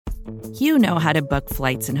You know how to book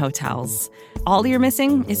flights and hotels. All you're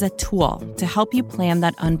missing is a tool to help you plan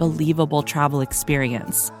that unbelievable travel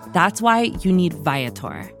experience. That's why you need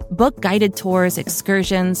Viator. Book guided tours,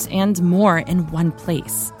 excursions, and more in one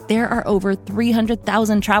place. There are over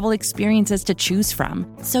 300,000 travel experiences to choose from,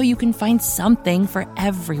 so you can find something for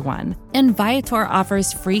everyone. And Viator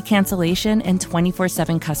offers free cancellation and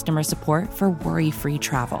 24/7 customer support for worry-free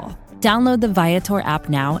travel. Download the Viator app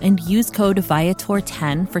now and use code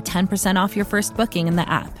Viator10 for 10% off your first booking in the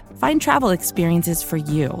app. Find travel experiences for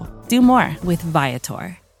you. Do more with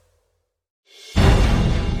Viator.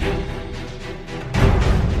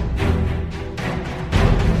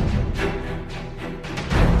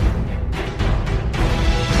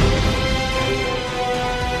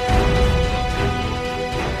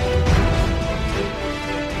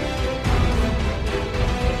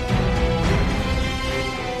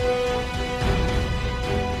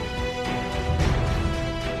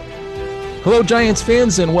 Hello, Giants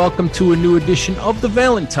fans, and welcome to a new edition of the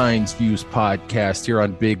Valentine's Views podcast here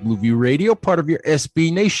on Big Blue View Radio, part of your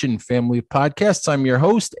SB Nation family of podcasts. I'm your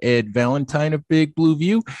host, Ed Valentine of Big Blue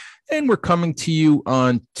View, and we're coming to you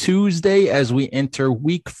on Tuesday as we enter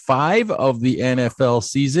week 5 of the NFL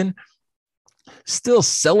season. Still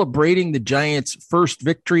celebrating the Giants' first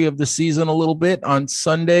victory of the season a little bit on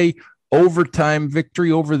Sunday, overtime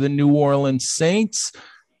victory over the New Orleans Saints.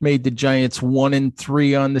 Made the Giants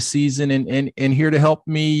 1-3 on the season, and here to help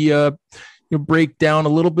me break down a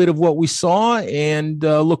little bit of what we saw and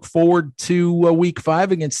look forward to week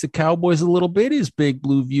 5 against the Cowboys a little bit is Big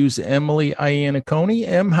Blue View's Emily Iannaccone.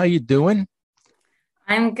 Em, how you doing?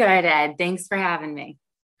 I'm good, Ed. Thanks for having me.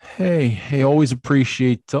 Hey, always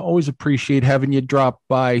appreciate having you drop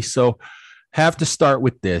by. So have to start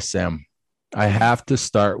with this, Em. I have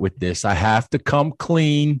to come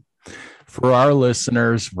clean. For our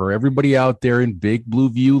listeners, for everybody out there in Big Blue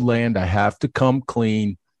View land, I have to come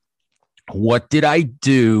clean. What did I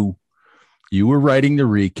do? You were writing the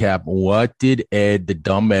recap. What did Ed, the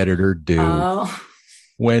dumb editor, do?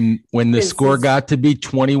 When the score got to be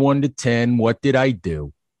 21-10? What did I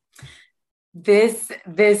do? This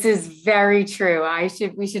is very true.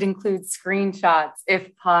 We should include screenshots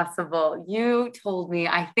if possible. You told me,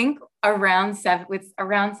 I think around 7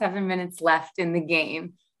 minutes left in the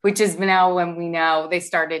game, which is now when we know they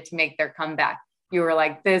started to make their comeback. You were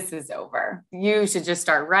like, this is over. You should just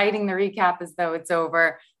start writing the recap as though it's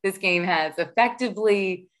over. This game has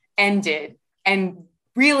effectively ended. And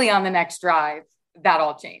really on the next drive, that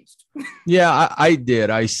all changed. Yeah, I did.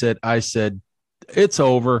 I said, it's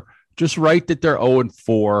over. Just write that they're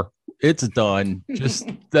 0-4. It's done. Just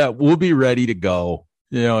that we'll be ready to go.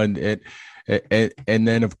 And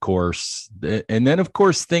then of course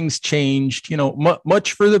things changed,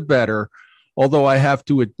 much for the better. Although I have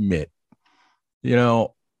to admit, I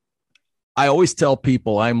always tell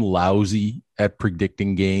people I'm lousy at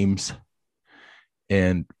predicting games,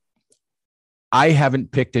 and I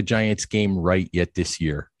haven't picked a Giants game right yet this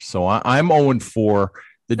year. So I'm 0-4.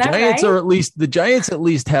 The Giants are the Giants at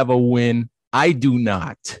least have a win. I do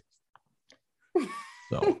not.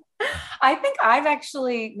 So I think I've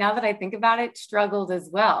actually, now that I think about it, struggled as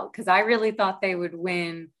well, because I really thought they would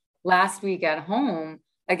win last week at home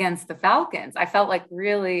against the Falcons. I felt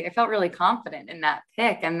really confident in that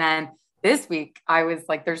pick. And then this week I was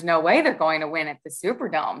like, there's no way they're going to win at the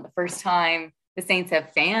Superdome. The first time the Saints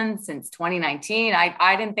have fans since 2019.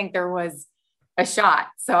 I didn't think there was a shot.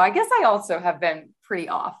 So I guess I also have been pretty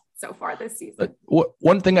off so far this season.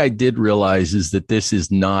 One thing I did realize is that this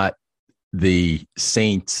is not the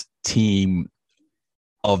Saints team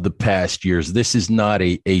of the past years. This is not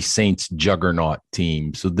a Saints juggernaut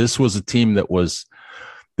team. So this was a team that was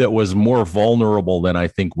more vulnerable than I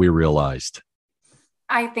think we realized.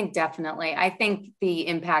 I think definitely. I think the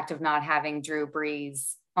impact of not having Drew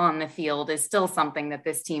Brees on the field is still something that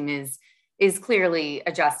this team is clearly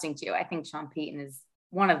adjusting to. I think Sean Payton is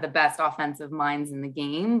one of the best offensive minds in the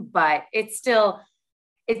game, but it still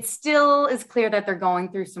is clear that they're going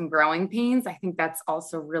through some growing pains. I think that's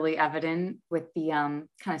also really evident with the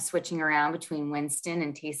kind of switching around between Winston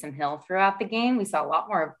and Taysom Hill throughout the game. We saw a lot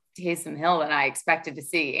more of Taysom Hill than I expected to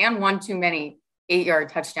see, and one too many 8-yard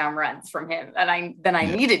touchdown runs from him than I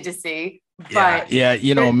needed to see. But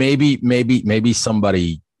maybe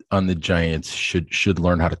somebody on the Giants should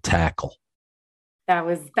learn how to tackle. That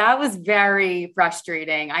was very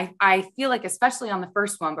frustrating. I feel like, especially on the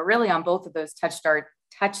first one, but really on both of those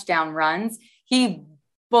touchdown runs, he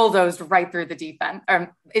bulldozed right through the defense.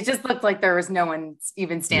 It just looked like there was no one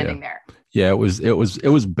even standing there. Yeah, it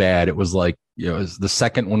was bad. It was like, the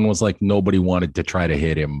second one was like nobody wanted to try to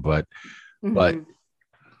hit him, but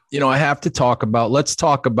I have to talk about, let's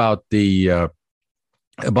talk about the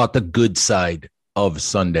good side of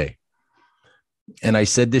Sunday. And I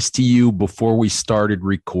said this to you before we started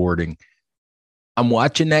recording. I'm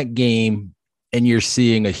watching that game and you're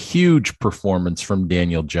seeing a huge performance from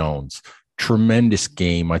Daniel Jones. Tremendous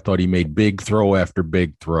game. I thought he made big throw after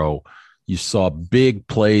big throw. You saw big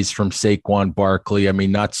plays from Saquon Barkley. I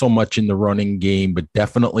mean, not so much in the running game, but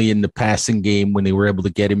definitely in the passing game when they were able to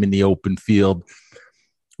get him in the open field.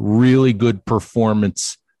 Really good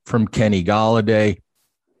performance from Kenny Golladay.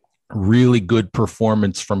 Really good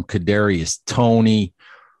performance from Kadarius Toney.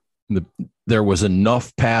 There was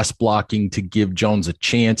enough pass blocking to give Jones a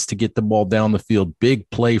chance to get the ball down the field. Big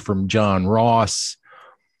play from John Ross.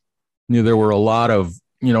 There were a lot of,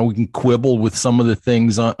 we can quibble with some of the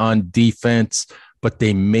things on defense, but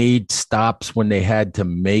they made stops when they had to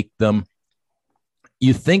make them.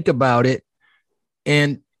 You think about it,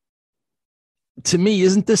 and to me,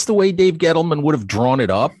 isn't this the way Dave Gettleman would have drawn it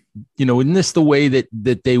up? Isn't this the way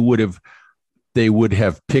that they would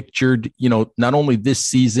have pictured, not only this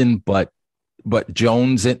season, but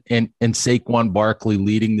Jones and Saquon Barkley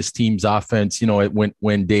leading this team's offense,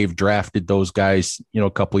 when Dave drafted those guys,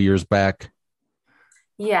 a couple of years back?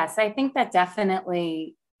 Yes, I think that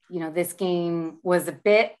definitely, this game was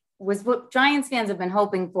what Giants fans have been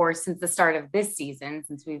hoping for since the start of this season,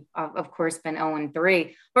 since we've, of course, been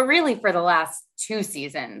 0-3, but really for the last 2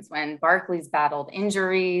 seasons when Barkley's battled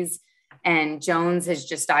injuries and Jones has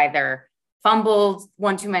just either fumbled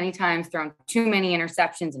one too many times, thrown too many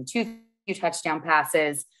interceptions and too few touchdown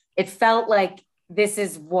passes. It felt like this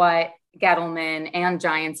is what Gettleman and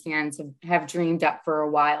Giants fans have dreamed up for a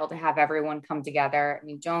while, to have everyone come together. I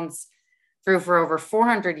mean, Jones threw for over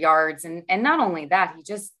 400 yards. And not only that, he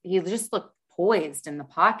just looked poised in the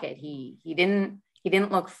pocket. He didn't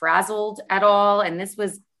look frazzled at all. And this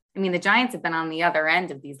was, the Giants have been on the other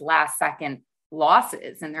end of these last second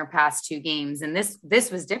losses in their past 2 games. And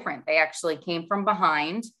this was different. They actually came from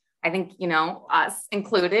behind. I think, us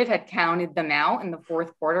included, had counted them out in the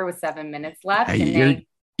fourth quarter with 7 minutes left.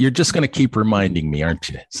 You're just going to keep reminding me, aren't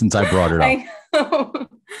you? Since I brought it up. I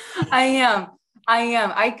know. I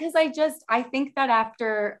am. I think that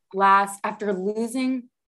after losing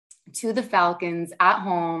to the Falcons at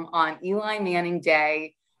home on Eli Manning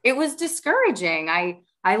Day, it was discouraging.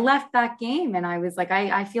 I left that game and I was like,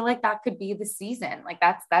 I feel like that could be the season. Like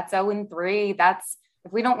that's 0-3.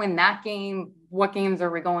 If we don't win that game, what games are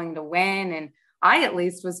we going to win? And I at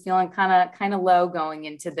least was feeling kind of low going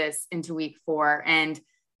into week 4. And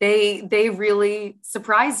they really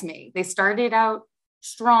surprised me. They started out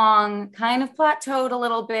strong, kind of plateaued a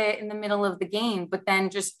little bit in the middle of the game, but then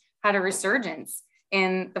just had a resurgence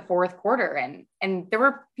in the fourth quarter. And there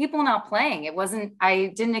were people not playing.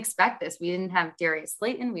 I didn't expect this. We didn't have Darius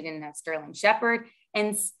Slayton. We didn't have Sterling Shepard.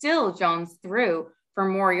 And still Jones threw for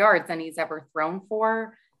more yards than he's ever thrown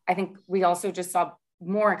for. I think we also just saw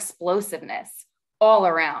more explosiveness all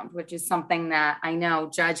around, which is something that I know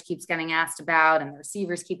Judge keeps getting asked about and the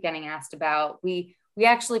receivers keep getting asked about. We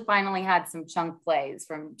actually finally had some chunk plays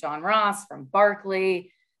from John Ross, from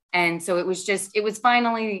Barkley. And so it was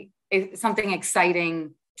finally something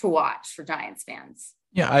exciting to watch for Giants fans.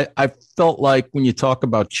 Yeah, I felt like when you talk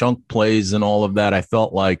about chunk plays and all of that, I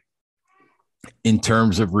felt like in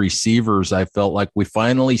terms of receivers, I felt like we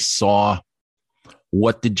finally saw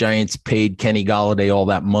what the Giants paid Kenny Golladay all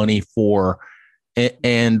that money for,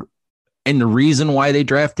 and the reason why they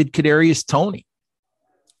drafted Kadarius Toney.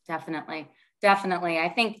 Definitely. I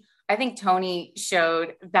think Toney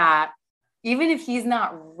showed that even if he's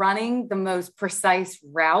not running the most precise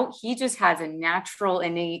route, he just has a natural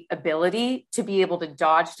innate ability to be able to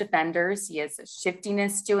dodge defenders. He has a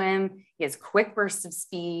shiftiness to him. He has quick bursts of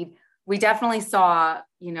speed. We definitely saw,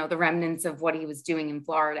 the remnants of what he was doing in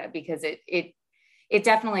Florida, because it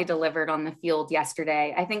definitely delivered on the field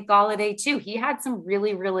yesterday. I think Golladay too, he had some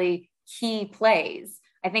really, really key plays.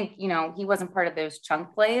 I think, he wasn't part of those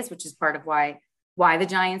chunk plays, which is part of why the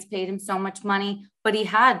Giants paid him so much money, but he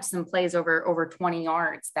had some plays over 20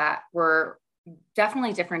 yards that were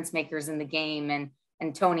definitely difference makers in the game.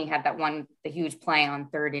 And Toney had the huge play on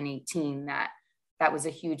 3rd and 18 that was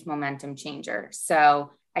a huge momentum changer.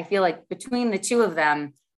 So I feel like between the two of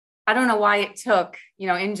them, I don't know why it took,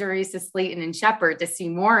 injuries to Slayton and Shepard to see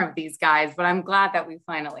more of these guys, but I'm glad that we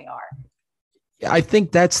finally are. I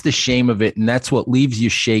think that's the shame of it. And that's what leaves you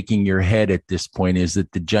shaking your head at this point, is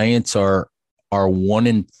that the Giants are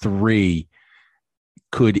 1-3,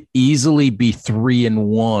 could easily be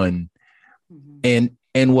 3-1. Mm-hmm.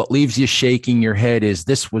 And what leaves you shaking your head is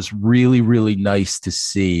this was really, really nice to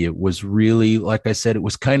see. It was really, like I said, it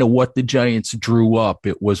was kind of what the Giants drew up.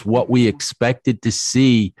 It was what we expected to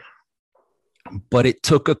see, but it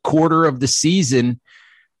took a quarter of the season.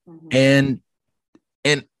 And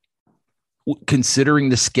considering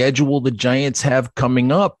the schedule the Giants have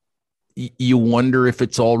coming up, you wonder if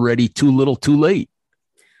it's already too little too late.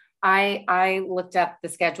 I looked up the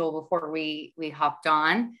schedule before we hopped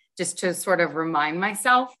on, just to sort of remind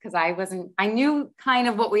myself, because I knew kind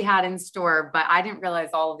of what we had in store, but I didn't realize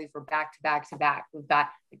all of these were back to back to back. We've got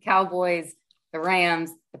the Cowboys, the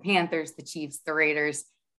Rams, the Panthers, the Chiefs, the Raiders,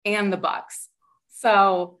 and the Bucks.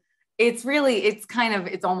 So it's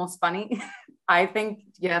almost funny. I think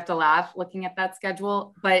you have to laugh looking at that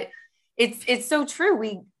schedule, but it's so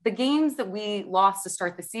true. The games that we lost to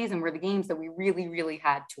start the season were the games that we really, really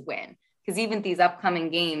had to win. Because even these upcoming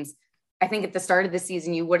games, I think at the start of the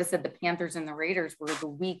season, you would have said the Panthers and the Raiders were the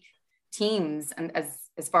weak teams, and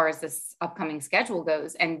as far as this upcoming schedule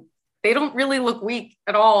goes, and they don't really look weak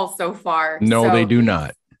at all so far. No, they do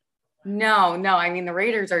not. No. I mean, the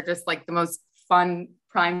Raiders are just like the most fun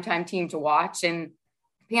primetime team to watch, and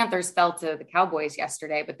Panthers fell to the Cowboys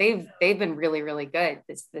yesterday, but they've been really, really good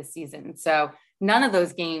this season. So none of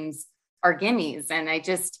those games are gimmies. And I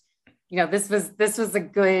just, this was a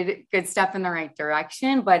good step in the right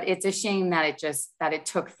direction, but it's a shame that it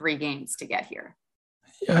took 3 games to get here.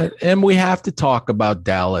 Yeah, and we have to talk about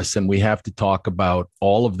Dallas, and we have to talk about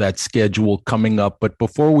all of that schedule coming up. But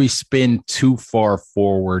before we spin too far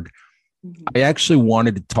forward, I actually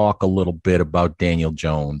wanted to talk a little bit about Daniel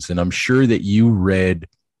Jones, and I'm sure that you read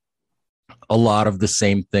a lot of the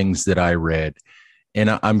same things that I read. And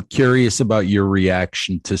I'm curious about your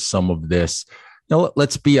reaction to some of this. Now,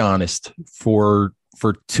 let's be honest. For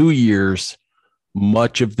 2 years,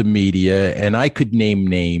 much of the media, and I could name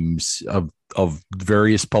names of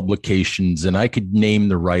various publications, and I could name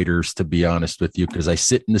the writers, to be honest with you, because I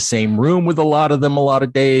sit in the same room with a lot of them a lot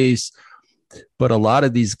of days. But a lot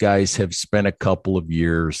of these guys have spent a couple of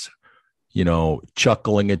years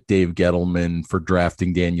chuckling at Dave Gettleman for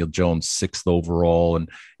drafting Daniel Jones 6th overall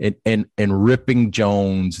and ripping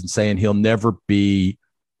Jones and saying he'll never be,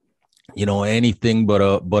 anything but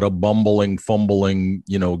a bumbling, fumbling,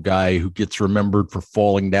 guy who gets remembered for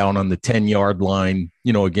falling down on the 10-yard line,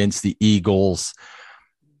 against the Eagles.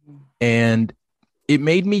 And it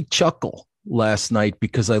made me chuckle last night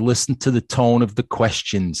because I listened to the tone of the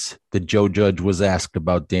questions that Joe Judge was asked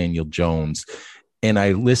about Daniel Jones. And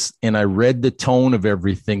I read the tone of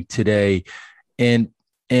everything today, and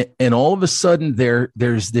all of a sudden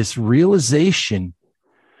there's this realization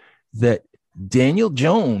that Daniel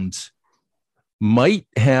Jones might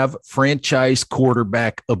have franchise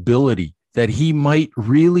quarterback ability, that he might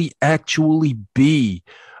really actually be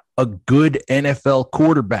a good NFL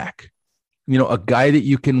quarterback, a guy that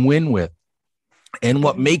you can win with. And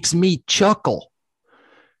what makes me chuckle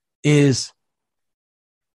is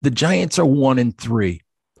the Giants are 1-3,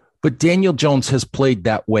 but Daniel Jones has played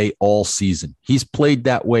that way all season. He's played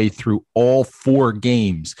that way through all 4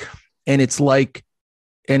 games. And it's like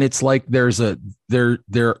there's a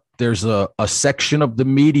section of the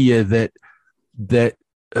media that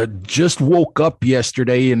just woke up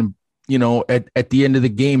yesterday and, at the end of the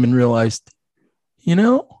game and realized,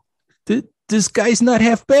 this guy's not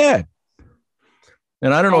half bad.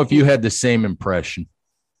 And I don't know if you had the same impression.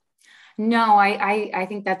 No, I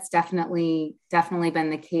think that's definitely been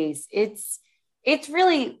the case. It's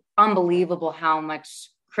really unbelievable how much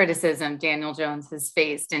criticism Daniel Jones has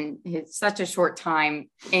faced in such a short time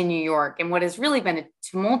in New York, and what has really been a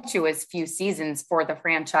tumultuous few seasons for the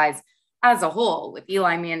franchise as a whole, with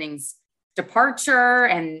Eli Manning's departure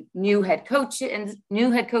and new head coaches,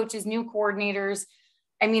 new coordinators.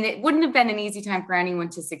 I mean, it wouldn't have been an easy time for anyone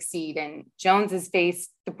to succeed. And Jones has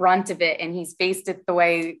faced the brunt of it, and he's faced it the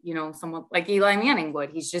way, someone like Eli Manning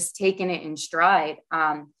would. He's just taken it in stride.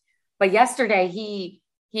 But yesterday,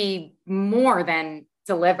 he more than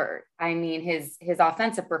delivered. I mean, his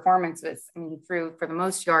offensive performance was, he threw for the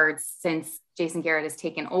most yards since Jason Garrett has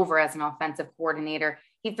taken over as an offensive coordinator.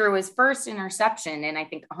 He threw his first interception in, I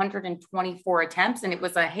think, 124 attempts, and it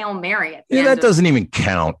was a Hail Mary at the end. That doesn't even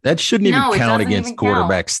count. That shouldn't even count against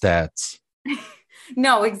quarterback stats.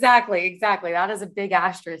 No, exactly. That is a big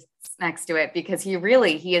asterisk next to it, because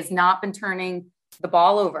he has not been turning the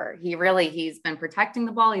ball over. He's been protecting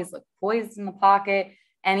the ball. He's looked poised in the pocket,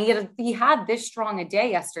 and he had this strong a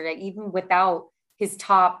day yesterday, even without his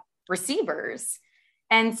top receivers.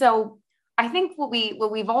 And so I think what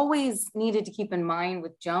we've always needed to keep in mind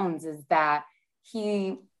with Jones is that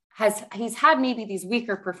he's had maybe these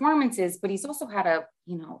weaker performances, but he's also had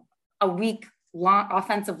a weak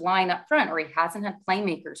offensive line up front, or he hasn't had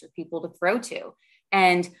playmakers or people to throw to.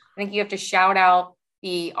 And I think you have to shout out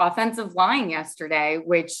the offensive line yesterday,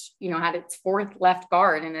 which, had its fourth left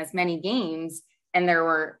guard in as many games. And there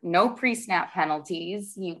were no pre-snap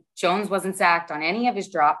penalties. Jones wasn't sacked on any of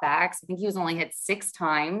his dropbacks. I think he was only hit 6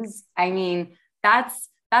 times. I mean, that's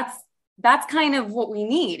kind of what we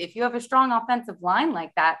need. If you have a strong offensive line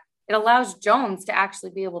like that, it allows Jones to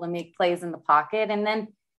actually be able to make plays in the pocket. And then,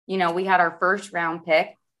 we had our first round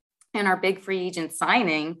pick and our big free agent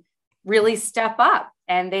signing really step up.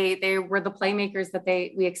 And they were the playmakers that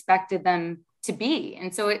we expected them to be.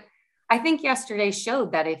 And so I think yesterday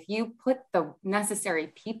showed that if you put the necessary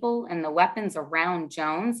people and the weapons around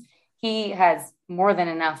Jones, he has more than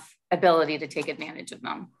enough ability to take advantage of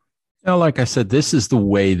them. Now, like I said, this is the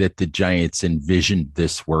way that the Giants envisioned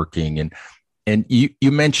this working. And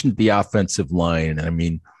you mentioned the offensive line. I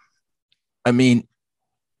mean,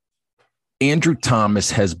 Andrew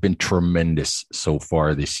Thomas has been tremendous so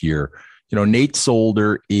far this year. Nate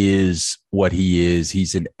Solder is what he is.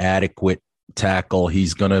 He's an adequate tackle.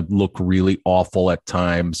 He's going to look really awful at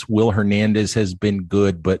times. Will Hernandez has been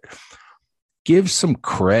good, but give some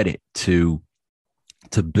credit to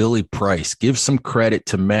Billy Price. Give some credit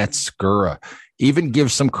to Matt Skura. Even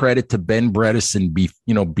give some credit to Ben Bredesen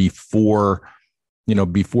before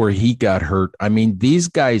he got hurt. I mean, these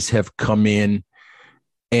guys have come in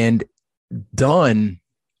and done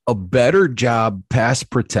a better job pass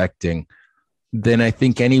protecting than I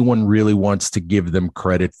think anyone really wants to give them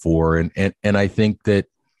credit for. And I think that,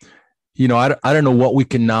 I don't know what we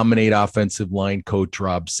can nominate offensive line coach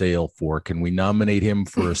Rob Sale for. Can we nominate him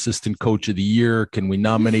for assistant coach of the year? Can we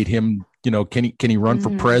nominate him? Can he run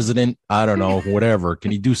for president? I don't know, whatever.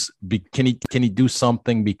 Can he do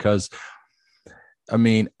something? Because I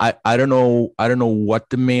mean, I don't know what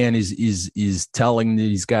the man is telling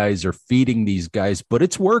these guys or feeding these guys, but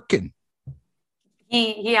it's working.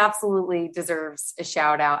 He absolutely deserves a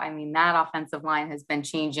shout out. I mean, that offensive line has been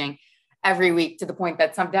changing every week to the point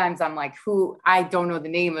that sometimes I'm like, I don't know the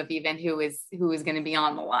name of even who is going to be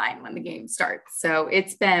on the line when the game starts. So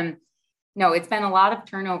it's been a lot of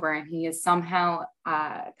turnover, and he has somehow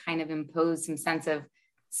kind of imposed some sense of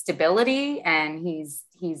stability, and he's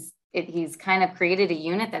kind of created a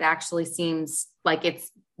unit that actually seems like it's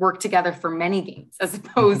worked together for many games as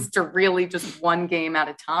opposed to really just one game at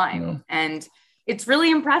a time. Yeah. And it's really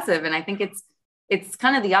impressive. And I think it's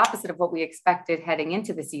kind of the opposite of what we expected heading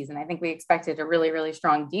into the season. I think we expected a really, really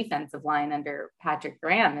strong defensive line under Patrick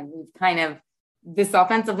Graham. And this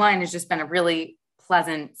offensive line has just been a really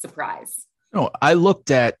pleasant surprise. I looked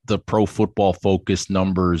at the Pro Football Focus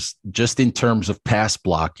numbers just in terms of pass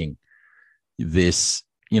blocking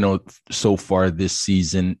so far this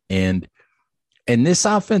season. And this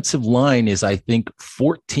offensive line is, I think,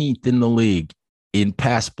 14th in the league in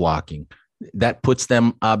pass blocking. That puts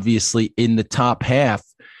them obviously in the top half.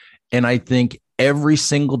 And I think every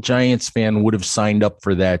single Giants fan would have signed up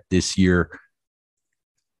for that this year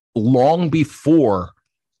long before,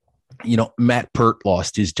 Matt Pert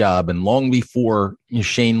lost his job, and long before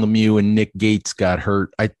Shane Lemieux and Nick Gates got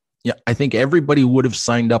hurt. I think everybody would have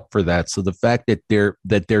signed up for that. So the fact that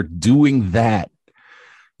they're doing that,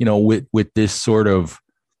 with this sort of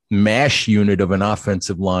mash unit of an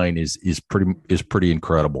offensive line is pretty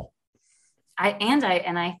incredible.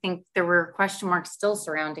 I think there were question marks still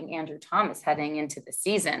surrounding Andrew Thomas heading into the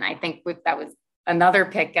season. I think that was another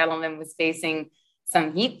pick Gettleman was facing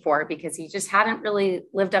some heat for, because he just hadn't really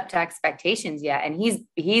lived up to expectations yet. And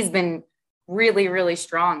he's been really, really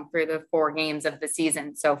strong through the 4 games of the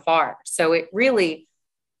season so far. So it really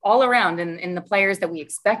all around in the players that we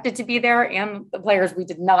expected to be there and the players we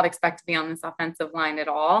did not expect to be on this offensive line at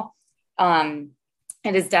all.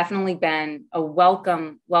 It has definitely been a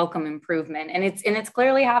welcome improvement. And it's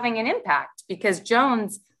clearly having an impact, because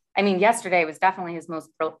Jones, I mean, yesterday was definitely his most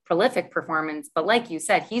prolific performance, but like you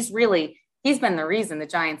said, he's been the reason the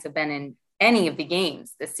Giants have been in any of the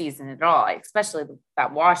games this season at all, especially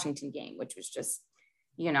that Washington game, which was just,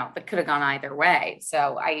 that could have gone either way.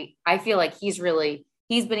 So I feel like he's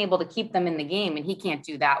been able to keep them in the game, and he can't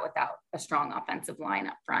do that without a strong offensive line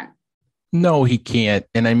up front. No, he can't.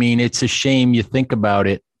 And I mean, it's a shame. You think about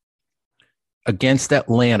it. Against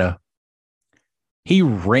Atlanta, he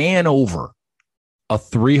ran over a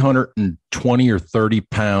 320 or 30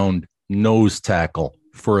 pound nose tackle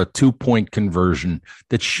for a 2-point conversion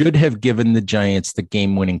that should have given the Giants the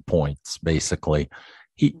game-winning points, basically.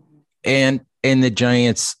 And the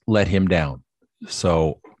Giants let him down.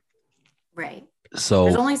 So, right. So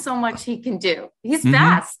there's only so much he can do. He's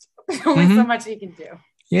fast. There's only so much he can do.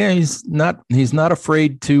 Yeah, he's not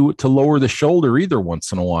afraid to lower the shoulder either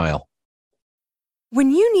once in a while.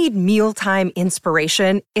 When you need mealtime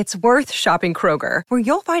inspiration, it's worth shopping Kroger, where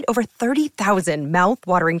you'll find over 30,000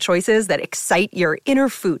 mouth-watering choices that excite your inner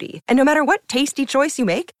foodie. And no matter what tasty choice you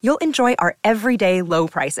make, you'll enjoy our everyday low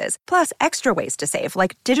prices, plus extra ways to save,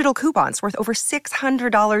 like digital coupons worth over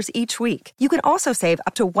 $600 each week. You can also save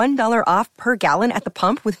up to $1 off per gallon at the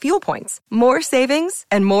pump with fuel points. More savings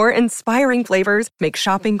and more inspiring flavors make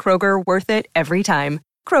shopping Kroger worth it every time.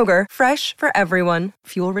 Kroger, fresh for everyone.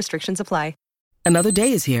 Fuel restrictions apply. Another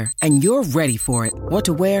day is here, and you're ready for it. What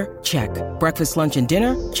to wear? Check. Breakfast, lunch, and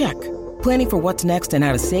dinner? Check. Planning for what's next and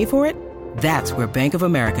how to save for it? That's where Bank of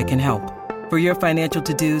America can help. For your financial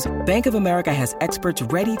to-dos, Bank of America has experts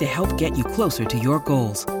ready to help get you closer to your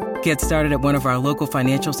goals. Get started at one of our local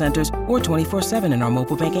financial centers or 24/7 in our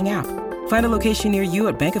mobile banking app. Find a location near you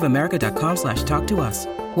at bankofamerica.com/talktous.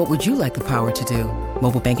 What would you like the power to do?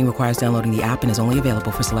 Mobile banking requires downloading the app and is only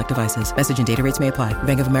available for select devices. Message and data rates may apply.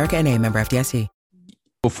 Bank of America NA, member FDIC.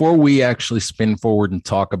 Before we actually spin forward and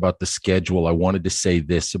talk about the schedule, I wanted to say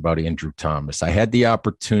this about Andrew Thomas. I had the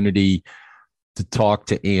opportunity to talk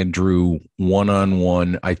to Andrew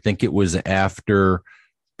one-on-one. I think it was after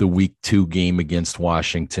the week 2 game against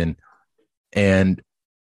Washington. And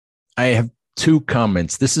I have 2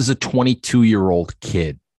 comments. This is a 22-year-old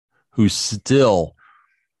kid who's still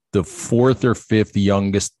the 4th or 5th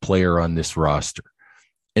youngest player on this roster.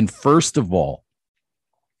 And first of all,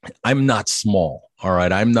 I'm not small. All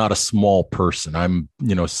right. I'm not a small person. I'm,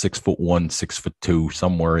 6'1", 6'2",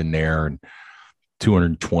 somewhere in there, and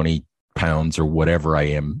 220 pounds or whatever I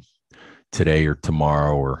am today or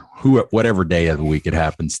tomorrow or whatever day of the week it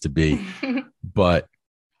happens to be. But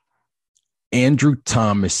Andrew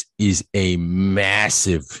Thomas is a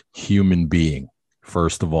massive human being,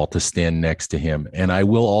 first of all, to stand next to him. And I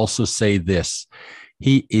will also say this.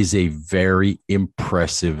 He is a very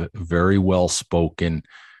impressive, very well-spoken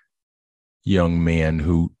young man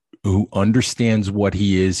who understands what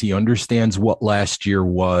he is. He understands what last year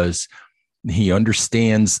was. He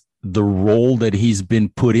understands the role that he's been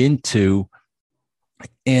put into.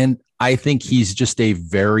 And I think he's just a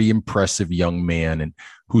very impressive young man and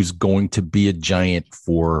who's going to be a Giant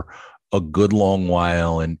for a good long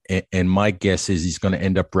while. And my guess is he's going to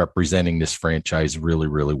end up representing this franchise really,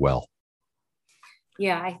 really well.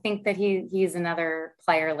 Yeah, I think that he's another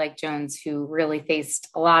player like Jones who really faced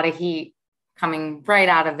a lot of heat coming right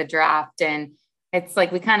out of the draft. And it's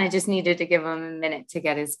like we kind of just needed to give him a minute to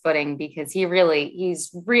get his footing because he's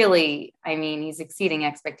exceeding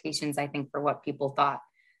expectations, I think, for what people thought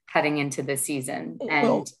heading into this season.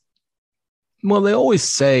 And well, they always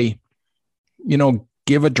say,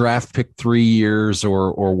 give a draft pick 3 years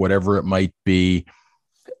or whatever it might be.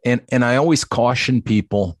 And I always caution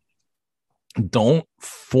people, don't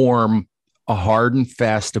form a hard and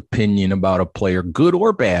fast opinion about a player, good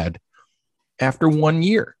or bad, after 1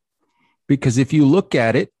 year. Because if you look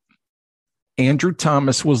at it, Andrew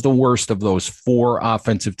Thomas was the worst of those 4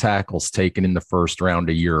 offensive tackles taken in the first round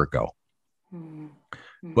a year ago. Mm-hmm.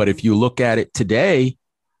 But if you look at it today,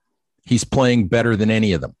 he's playing better than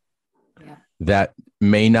any of them. Yeah. That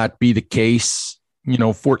may not be the case,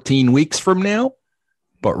 14 weeks from now,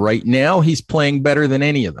 but right now he's playing better than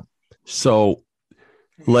any of them. So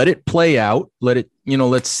let it play out.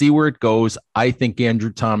 Let's see where it goes. I think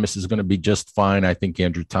Andrew Thomas is going to be just fine. I think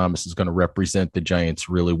Andrew Thomas is going to represent the Giants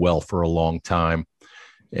really well for a long time.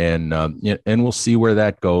 And we'll see where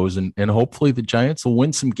that goes. And hopefully the Giants will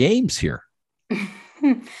win some games here.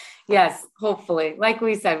 Yes, hopefully. Like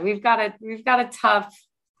we said, we've got a tough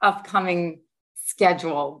upcoming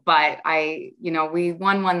schedule, but we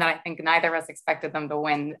won one that I think neither of us expected them to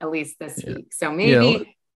win, at least this week. So maybe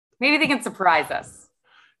they can surprise us.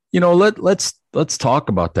 Let's talk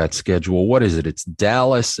about that schedule. What is it? It's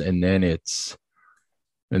Dallas, and then it's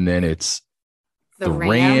the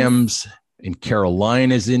Rams, and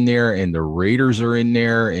Carolina's in there, and the Raiders are in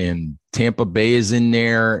there, and Tampa Bay is in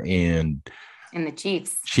there, and the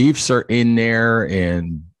Chiefs are in there,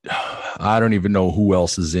 and I don't even know who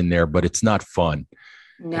else is in there, but it's not fun.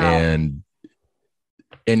 No. And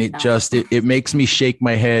it just it makes me shake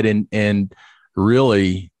my head and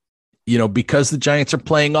really, because the Giants are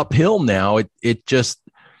playing uphill now,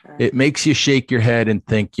 it makes you shake your head and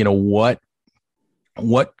think,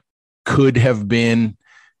 what could have been,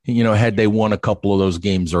 had they won a couple of those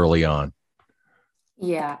games early on.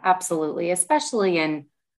 Yeah, absolutely. Especially in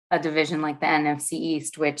a division like the NFC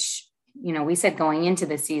East, which, we said going into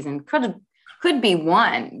the season could be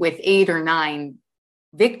won with 8 or 9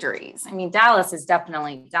 victories. I mean, Dallas is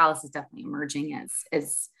definitely emerging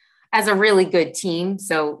as a really good team.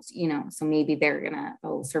 So maybe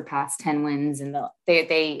they'll surpass 10 wins and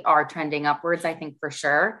they are trending upwards, I think, for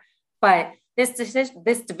sure. But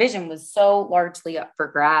this division was so largely up for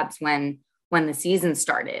grabs when the season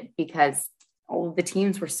started, because all of the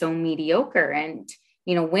teams were so mediocre, and,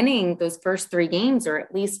 winning those first 3 games, or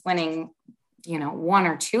at least winning, 1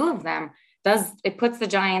 or 2 of them, it puts the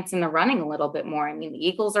Giants in the running a little bit more. I mean, the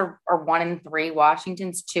Eagles are 1-3,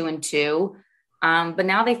 Washington's 2-2. But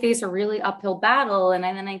now they face a really uphill battle. And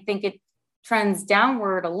then I think it trends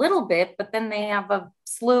downward a little bit, but then they have a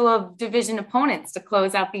slew of division opponents to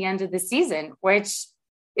close out the end of the season,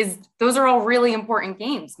 those are all really important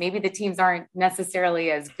games. Maybe the teams aren't necessarily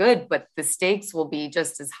as good, but the stakes will be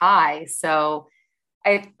just as high. So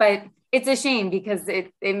but it's a shame, because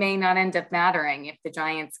it may not end up mattering if the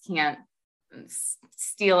Giants can't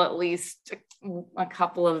steal at least a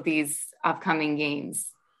couple of these upcoming games.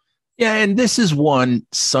 Yeah, and this is one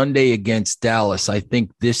Sunday against Dallas. I think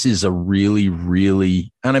this is a really,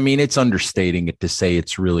 really, and I mean, it's understating it to say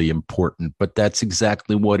it's really important, but that's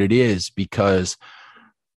exactly what it is, because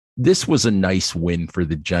this was a nice win for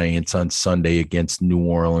the Giants on Sunday against New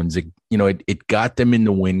Orleans. It got them in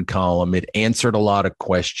the win column. It answered a lot of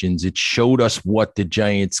questions. It showed us what the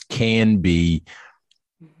Giants can be.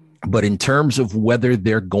 But in terms of whether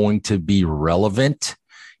they're going to be relevant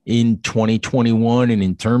in 2021, and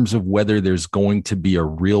in terms of whether there's going to be a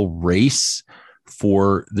real race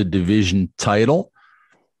for the division title,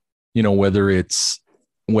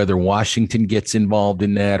 whether Washington gets involved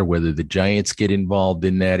in that, or whether the Giants get involved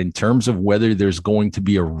in that, in terms of whether there's going to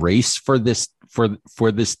be a race for this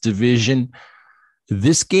division,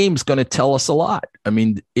 this game's going to tell us a lot. I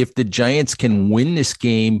mean, if the Giants can win this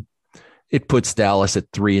game, it puts Dallas at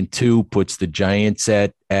 3-2, puts the Giants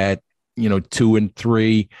at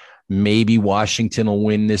 2-3. Maybe Washington will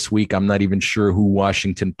win this week. I'm not even sure who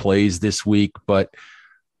Washington plays this week, but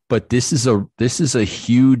this is a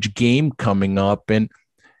huge game coming up, and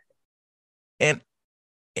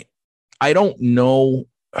I don't know,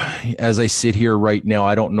 as I sit here right now,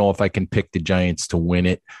 I don't know if I can pick the Giants to win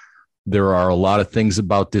it. There are a lot of things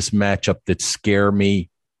about this matchup that scare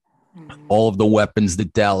me. All of the weapons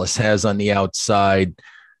that Dallas has on the outside.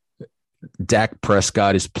 Dak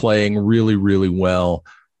Prescott is playing really, really well.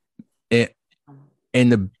 But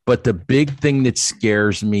the big thing that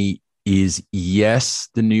scares me is, yes,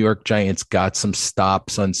 the New York Giants got some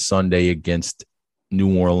stops on Sunday against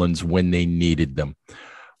New Orleans when they needed them.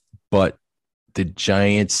 But the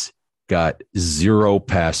Giants got 0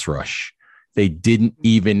 pass rush. They didn't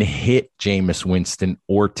even hit Jameis Winston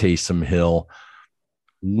or Taysom Hill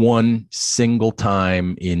one single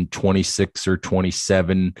time in 26 or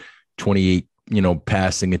 27, 28,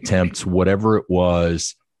 passing attempts, whatever it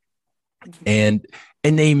was. And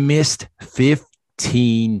they missed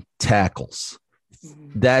 15 tackles.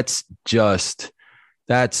 That's just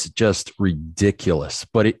ridiculous.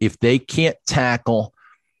 But if they can't tackle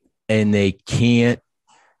and they can't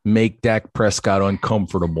make Dak Prescott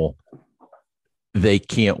uncomfortable, they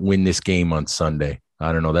can't win this game on Sunday.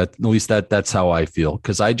 I don't know, that at least that's how I feel,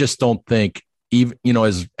 because I just don't think, even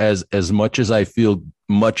as much as I feel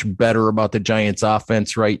much better about the Giants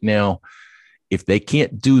offense right now, if they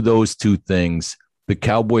can't do those two things, the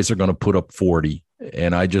Cowboys are going to put up 40,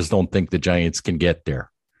 and I just don't think the Giants can get there.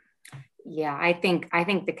 Yeah, I think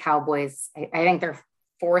the Cowboys, I think they're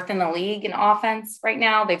 4th in the league in offense right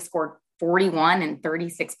now. They've scored 41 and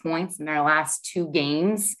 36 points in their last 2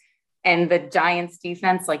 games. And the Giants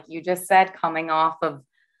defense, like you just said, coming off of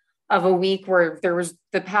a week where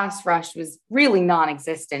the pass rush was really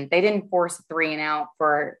non-existent. They didn't force a 3-and-out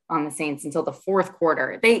on the Saints until the 4th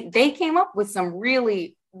quarter. They came up with some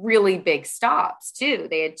really, really big stops too.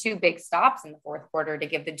 They had 2 big stops in the 4th quarter to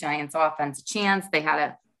give the Giants offense a chance. They had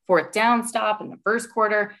a 4th down stop in the 1st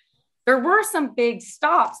quarter. There were some big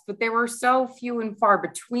stops, but they were so few and far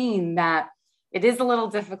between that it is a little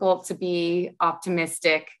difficult to be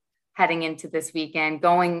optimistic heading into this weekend,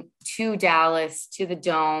 going to Dallas, to the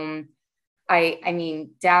Dome. I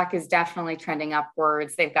mean, Dak is definitely trending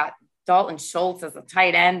upwards. They've got Dalton Schultz as a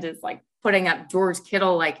tight end, is like putting up George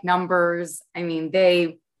Kittle-like numbers. I mean,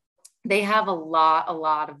 they have a lot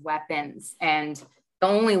of weapons. And the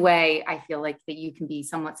only way I feel like that you can be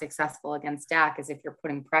somewhat successful against Dak is if you're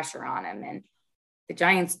putting pressure on him. And the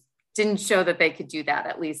Giants didn't show that they could do that,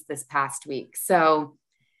 at least this past week. So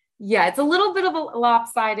yeah, it's a little bit of a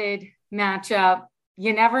lopsided matchup.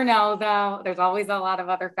 You never know, though. There's always a lot of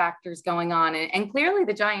other factors going on. And clearly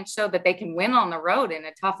the Giants showed that they can win on the road in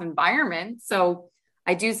a tough environment. So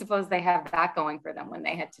I do suppose they have that going for them when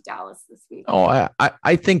they head to Dallas this week. Oh,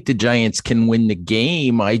 I think the Giants can win the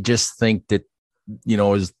game. I just think that,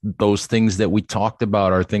 as those things that we talked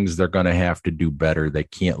about are things they're going to have to do better. They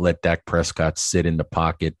can't let Dak Prescott sit in the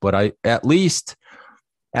pocket. But at least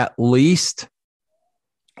at least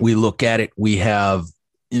we look at it,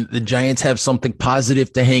 the Giants have something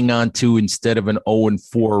positive to hang on to instead of an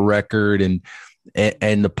 0-4 record and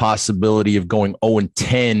the possibility of going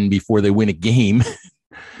 0-10 before they win a game.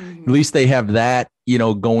 Mm-hmm. At least they have that,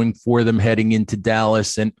 going for them heading into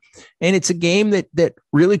Dallas. And it's a game that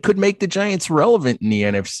really could make the Giants relevant in the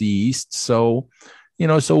NFC East. So,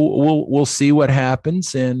 so we'll see what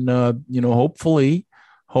happens. And, hopefully,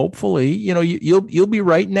 you'll be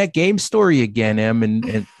writing that game story again, Em,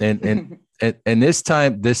 and this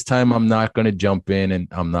time I'm not going to jump in and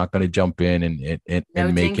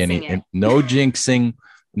no make any, no jinxing,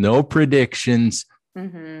 no predictions.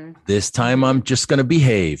 Mm-hmm. This time I'm just going to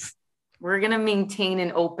behave. We're going to maintain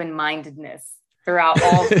an open-mindedness throughout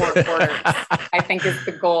all 4 quarters, I think is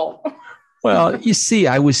the goal. Well, you see,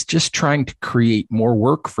 I was just trying to create more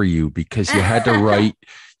work for you because you had to write,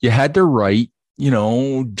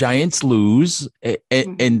 Giants lose,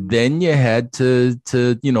 and then you had to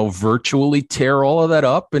virtually tear all of that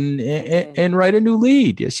up and write a new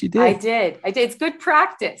lead. Yes, you did. I did. It's good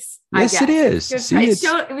practice. Yes, it is. See,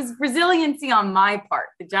 it was resiliency on my part.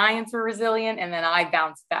 The Giants were resilient, and then I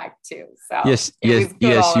bounced back too. So yes, you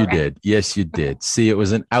did. Yes, you did. See, it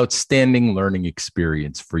was an outstanding learning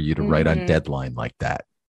experience for you to write on deadline like that.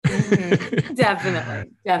 Mm-hmm.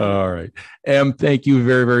 Definitely. All right. Em, thank you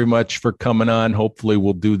very, very much for coming on. Hopefully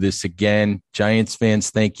we'll do this again. Giants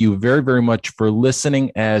fans, thank you very, very much for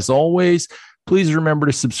listening. As always, please remember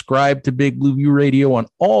to subscribe to Big Blue View Radio on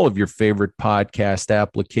all of your favorite podcast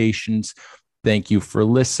applications. Thank you for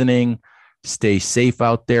listening. Stay safe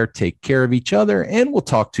out there. Take care of each other, and we'll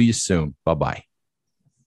talk to you soon. Bye-bye.